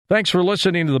Thanks for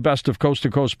listening to the Best of Coast to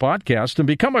Coast podcast, and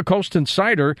become a Coast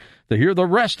Insider to hear the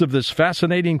rest of this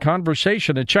fascinating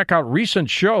conversation and check out recent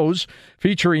shows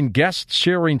featuring guests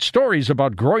sharing stories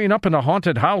about growing up in a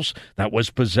haunted house that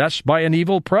was possessed by an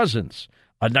evil presence,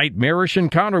 a nightmarish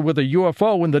encounter with a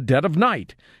UFO in the dead of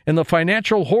night, and the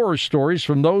financial horror stories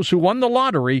from those who won the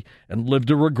lottery and lived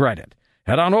to regret it.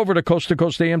 Head on over to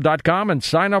coasttocoastam.com and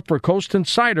sign up for Coast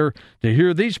Insider to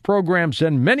hear these programs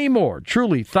and many more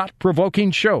truly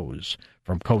thought-provoking shows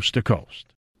from Coast to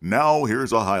Coast. Now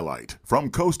here's a highlight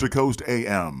from Coast to Coast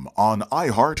AM on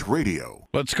iHeartRadio.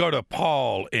 Let's go to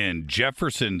Paul in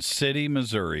Jefferson City,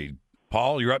 Missouri.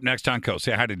 Paul, you're up next on Coast.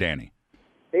 Say hi to Danny.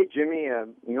 Hey, Jimmy.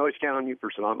 We always count on you for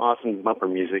some awesome bumper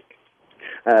music.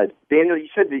 Daniel, you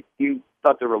said that you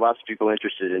thought there were lots of people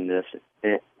interested in this,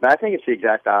 but I think it's the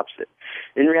exact opposite.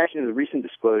 In reaction to the recent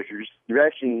disclosures, the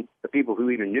reaction of people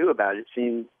who even knew about it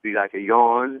seemed to be like a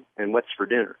yawn and what's for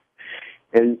dinner.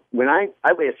 And when I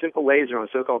lay a simple laser on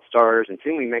so-called stars and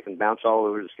seemingly make them bounce all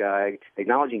over the sky,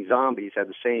 acknowledging zombies have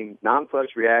the same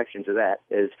nonplussed reaction to that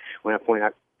as when I point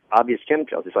out obvious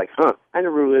chemtrails. It's like, I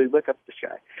never really look up at the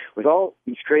sky. With all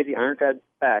these crazy ironclad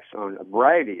facts on a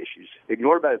variety of issues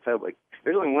ignored by the public,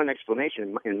 there's only one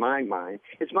explanation in my mind.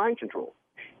 It's mind control.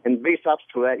 And the biggest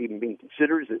obstacle to that even being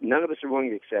considered is that none of us are willing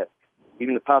to accept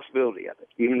even the possibility of it,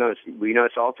 even though we know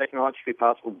it's all technologically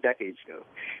possible decades ago.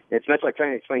 And it's much like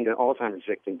trying to explain to an Alzheimer's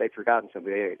victim they've forgotten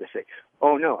something. They say,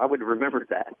 oh, no, I would have remembered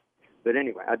that. But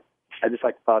anyway, I just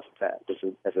like to posit that just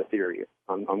as a theory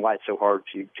on why it's so hard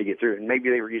to get through. And maybe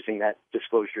they were using that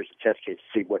disclosure as a test case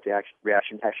to see what the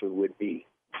reaction actually would be.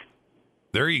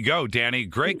 There you go, Danny.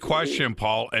 Great question,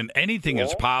 Paul. And anything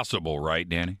is possible, right,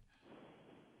 Danny?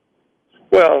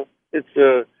 Well, it's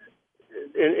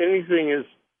anything is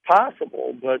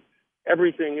possible, but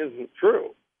everything isn't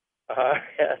true.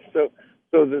 So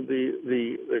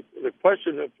the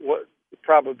question of what the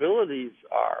probabilities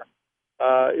are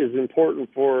is important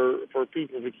for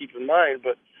people to keep in mind.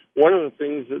 But one of the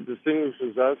things that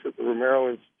distinguishes us at the Romero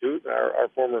Institute, our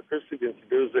former Christic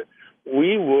Institute, is that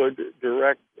we would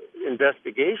direct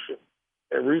investigation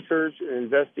and research and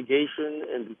investigation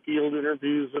and field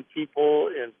interviews of people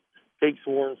and take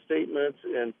sworn statements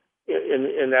and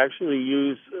actually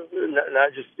use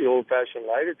not just the old-fashioned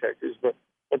lie detectors, but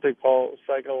what they call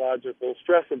psychological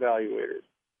stress evaluators.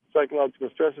 Psychological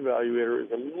stress evaluator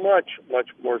is a much, much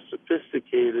more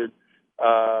sophisticated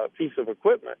piece of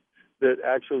equipment that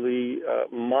actually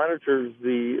monitors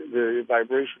the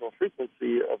vibrational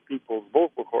frequency of people's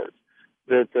vocal cords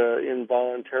that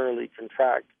involuntarily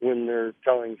contract when they're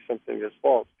telling something that's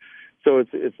false. So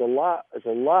it's a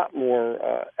lot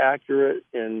more accurate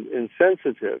and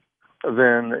sensitive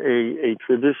than a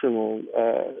traditional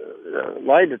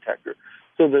lie detector.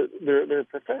 So there are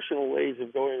professional ways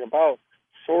of going about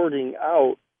sorting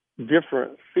out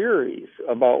different theories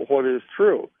about what is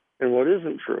true and what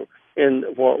isn't true. And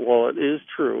while it is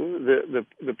true,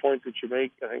 the point that you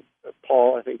make, I think,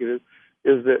 Paul, I think it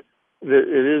is that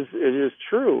it is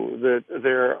true that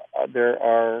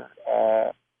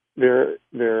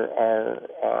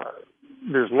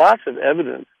there's lots of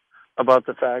evidence about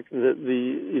the fact that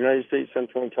the United States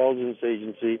Central Intelligence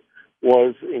Agency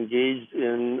was engaged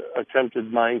in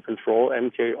attempted mind control,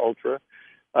 MK Ultra.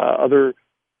 Other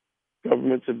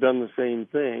governments have done the same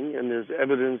thing, and there's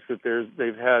evidence that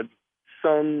they've had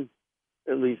some,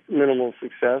 at least minimal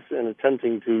success in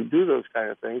attempting to do those kind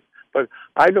of things. But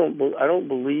I don't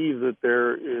believe that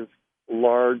there is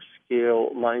large-scale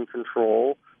mind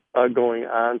control going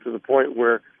on to the point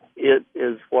where it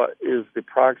is what is the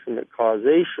proximate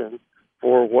causation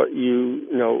for what you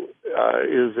know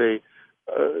is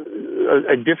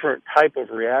a different type of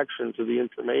reaction to the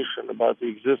information about the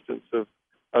existence of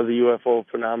the UFO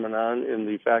phenomenon and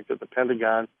the fact that the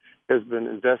Pentagon has been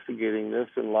investigating this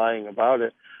and lying about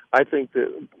it. I think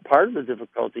that part of the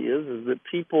difficulty is that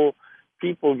people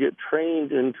get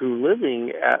trained into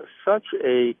living at such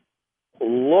a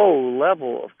low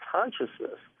level of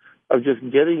consciousness of just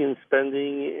getting and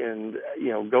spending and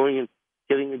going and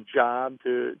getting a job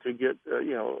to get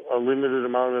a limited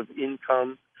amount of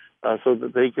income so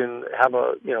that they can have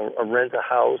rent a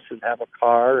house and have a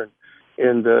car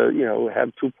and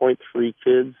have 2.3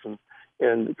 kids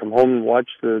and come home and watch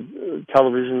the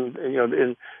television.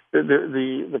 And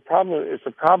the problem, it's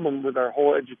a problem with our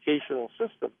whole educational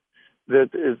system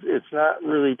that it's not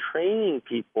really training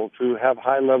people to have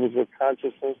high levels of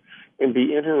consciousness and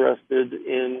be interested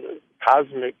in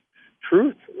cosmic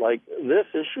truth like this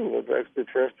issue of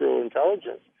extraterrestrial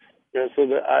intelligence. So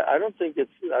that I don't think that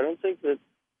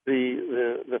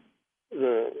the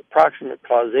proximate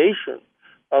causation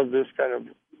of this kind of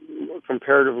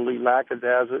comparatively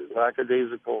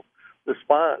lackadaisical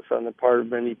response on the part of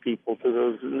many people to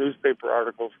those newspaper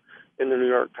articles in the New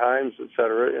York Times, et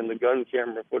cetera, and the gun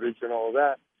camera footage and all of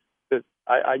that. That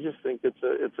I just think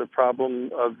it's a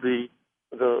problem of the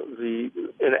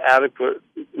inadequate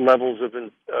levels of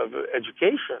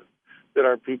education that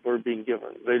our people are being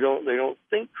given. They don't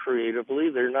think creatively.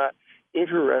 They're not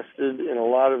interested in a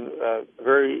lot of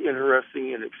very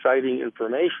interesting and exciting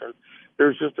information.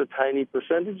 There's just a tiny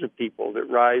percentage of people that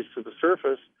rise to the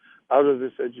surface out of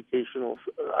this educational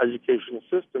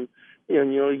system,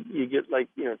 and you get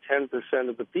 10%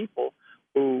 of the people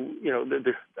who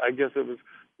I guess it was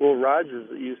Will Rogers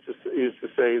that used to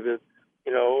say that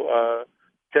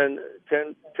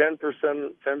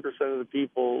 10% of the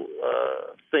people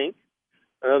think,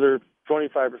 another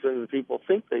 25% of the people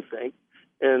think they think,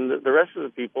 and the rest of the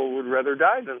people would rather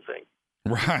die than think.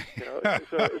 Right.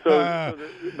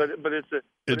 But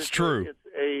it's true.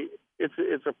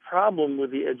 It's a problem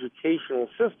with the educational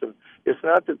system. It's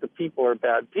not that the people are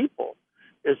bad people.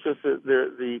 It's just that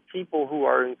the people who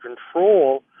are in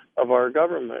control of our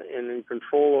government and in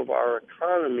control of our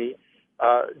economy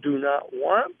do not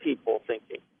want people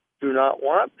thinking, do not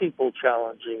want people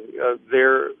challenging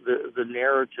the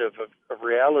narrative of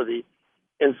reality,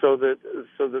 and so that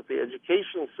the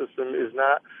educational system is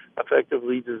not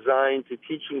effectively designed to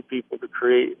teaching people to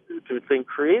think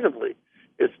creatively.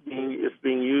 It's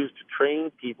being used to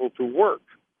train people to work,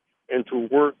 and to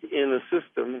work in a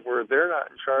system where they're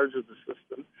not in charge of the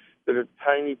system, that a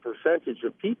tiny percentage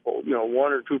of people, 1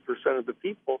 or 2% of the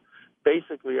people,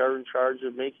 basically are in charge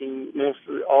of making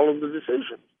all of the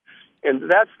decisions. And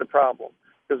that's the problem,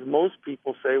 because most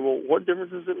people say, well, what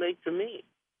difference does it make to me?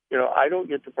 I don't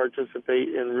get to participate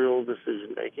in real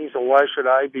decision making, so why should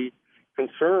I be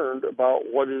concerned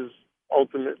about what is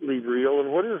ultimately real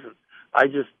and what isn't? I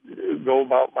just go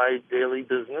about my daily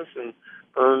business and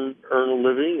earn a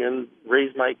living and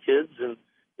raise my kids and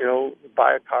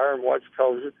buy a car and watch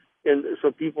television. And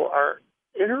so people aren't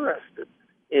interested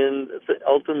in the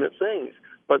ultimate things.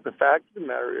 But the fact of the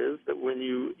matter is that when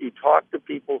you talk to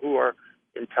people who are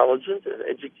intelligent and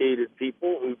educated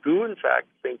people who do in fact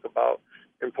think about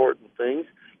important things,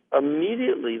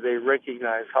 immediately they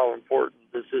recognize how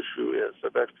important this issue is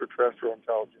of extraterrestrial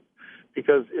intelligence,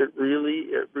 because it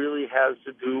really has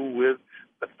to do with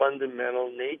the fundamental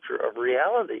nature of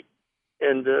reality.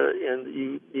 And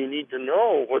you need to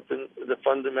know what the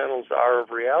fundamentals are of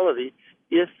reality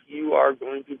if you are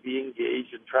going to be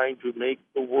engaged in trying to make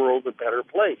the world a better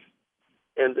place.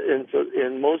 And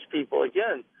most people,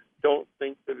 again, don't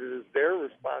think that it is their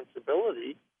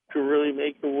responsibility to really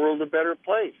make the world a better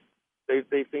place.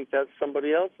 They think that's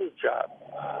somebody else's job.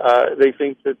 They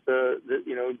think that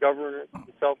governance,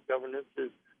 self-governance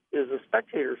is a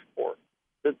spectator sport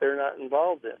that they're not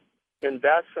involved in, and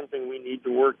that's something we need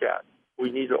to work at.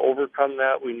 We need to overcome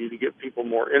that. We need to get people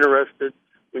more interested.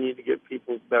 We need to get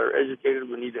people better educated.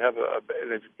 We need to have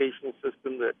an educational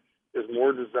system that is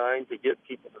more designed to get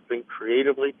people to think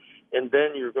creatively, and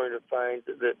then you're going to find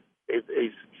that a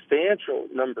substantial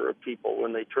number of people,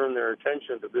 when they turn their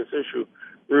attention to this issue,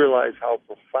 realize how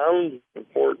profoundly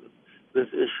important this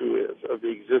issue is of the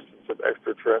existence of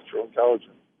extraterrestrial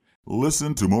intelligence.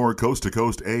 Listen to more Coast to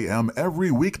Coast AM every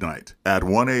weeknight at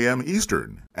 1 a.m.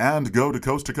 Eastern, and go to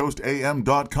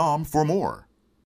coasttocoastam.com for more.